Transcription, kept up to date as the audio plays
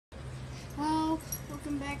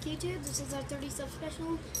welcome back YouTube. This is our 30 sub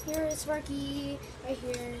special. Here is Sparky, right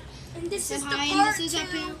here. And this is the hi, part and this is our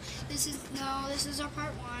 2. poo. This is our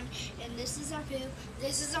part 1, and this is our poo.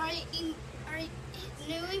 This is our new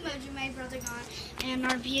emoji my brother got, and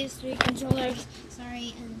our PS3 controllers.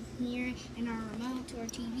 Sorry, and here, and our remote to our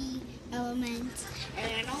TV element.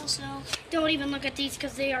 And also, don't even look at these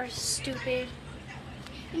because they are stupid.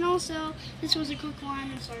 And also, this was a quick one.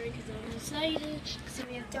 I'm sorry because I'm excited because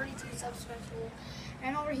we have 32 subs special.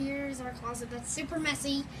 And over here is our closet that's super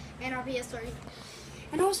messy, and our PS3.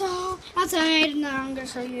 And also, outside, now I'm going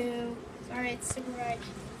to show you. Sorry, it's super bright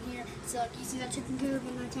here. So, like, you see that chicken coop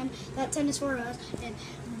and that 10? That 10 is for us. And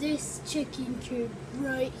this chicken coop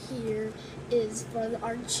right here is for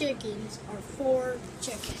our chickens, our 4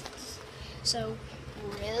 chickens. So,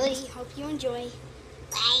 really hope you enjoy.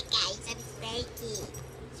 Bye guys, I'm Sparky.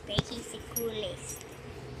 Sparky's the coolest.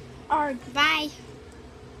 Alright, bye.